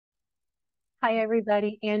Hi,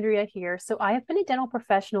 everybody. Andrea here. So I have been a dental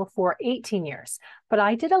professional for 18 years, but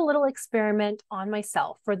I did a little experiment on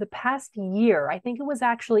myself for the past year. I think it was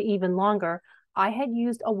actually even longer. I had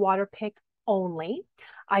used a water pick only.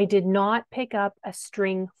 I did not pick up a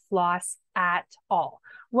string floss at all.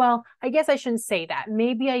 Well, I guess I shouldn't say that.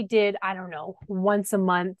 Maybe I did, I don't know, once a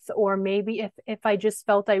month, or maybe if I just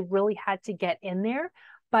felt I really had to get in there.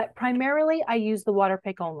 But primarily, I use the water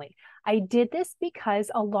pick only. I did this because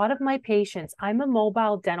a lot of my patients, I'm a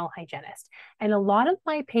mobile dental hygienist, and a lot of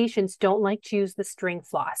my patients don't like to use the string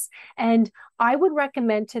floss. And I would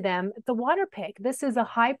recommend to them the water pick. This is a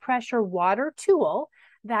high pressure water tool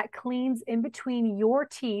that cleans in between your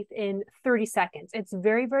teeth in 30 seconds. It's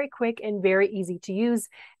very, very quick and very easy to use.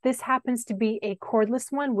 This happens to be a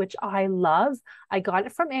cordless one, which I love. I got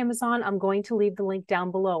it from Amazon. I'm going to leave the link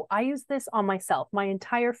down below. I use this on myself. My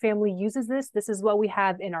entire family uses this. This is what we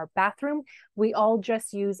have in our bathroom. We all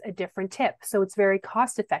just use a different tip. So it's very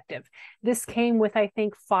cost effective. This came with, I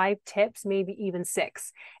think, 5 tips, maybe even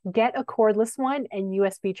 6. Get a cordless one and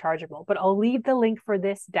USB chargeable, but I'll leave the link for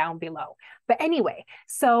this down below. But anyway,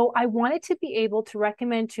 so I wanted to be able to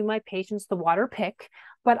recommend to my patients the water pick,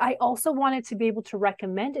 but I also wanted to be able to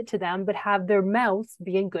recommend it to them, but have their mouths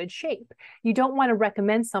be in good shape. You don't want to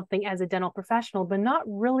recommend something as a dental professional, but not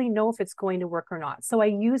really know if it's going to work or not. So I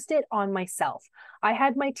used it on myself. I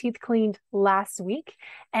had my teeth cleaned last week,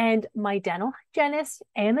 and my dental hygienist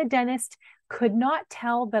and the dentist could not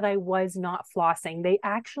tell that I was not flossing. They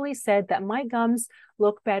actually said that my gums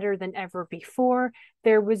look better than ever before.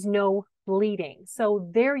 There was no bleeding. So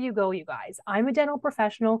there you go, you guys. I'm a dental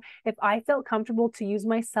professional. If I felt comfortable to use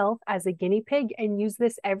myself as a guinea pig and use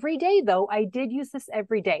this every day, though, I did use this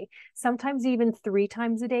every day, sometimes even 3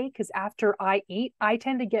 times a day, because after I eat, I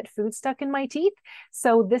tend to get food stuck in my teeth.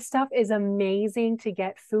 So this stuff is amazing to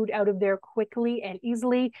get food out of there quickly and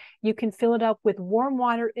easily. You can fill it up with warm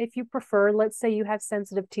water if you prefer. Let's say you have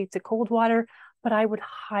sensitive teeth to cold water, but I would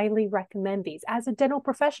highly recommend these. As a dental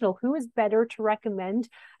professional, who is better to recommend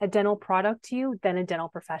a dental product to you than a dental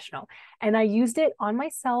professional? And I used it on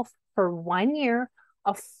myself for 1 year,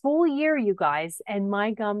 a full year, you guys, and my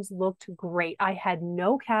gums looked great. I had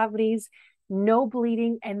no cavities, no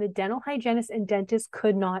bleeding, and the dental hygienist and dentist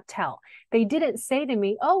could not tell. They didn't say to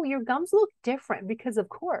me, "Oh, your gums look different," because of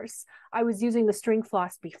course I was using the string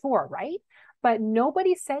floss before, right? But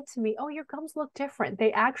nobody said to me, "Oh, your gums look different."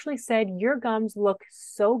 They actually said, "Your gums look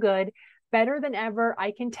so good, better than ever.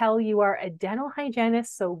 I can tell you are a dental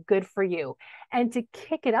hygienist, so good for you." And to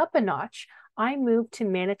kick it up a notch, I moved to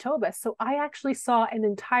Manitoba. So I actually saw an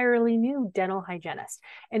entirely new dental hygienist,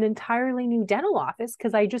 an entirely new dental office,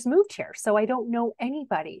 because I just moved here. So I don't know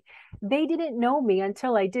anybody. They didn't know me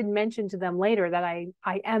until I did mention to them later that I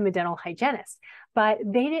am a dental hygienist. But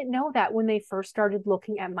they didn't know that when they first started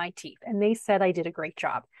looking at my teeth. And they said I did a great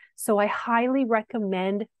job. So I highly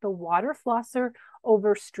recommend the water flosser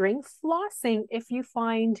over string flossing if you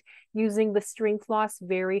find using the string floss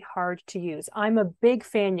very hard to use. I'm a big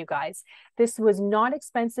fan, you guys. This was not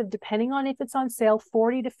expensive, depending on if it's on sale,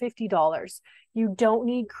 $40 to $50. You don't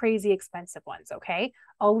need crazy expensive ones, okay?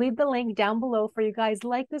 I'll leave the link down below for you guys.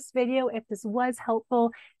 Like this video if this was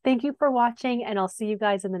helpful. Thank you for watching, and I'll see you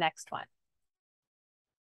guys in the next one.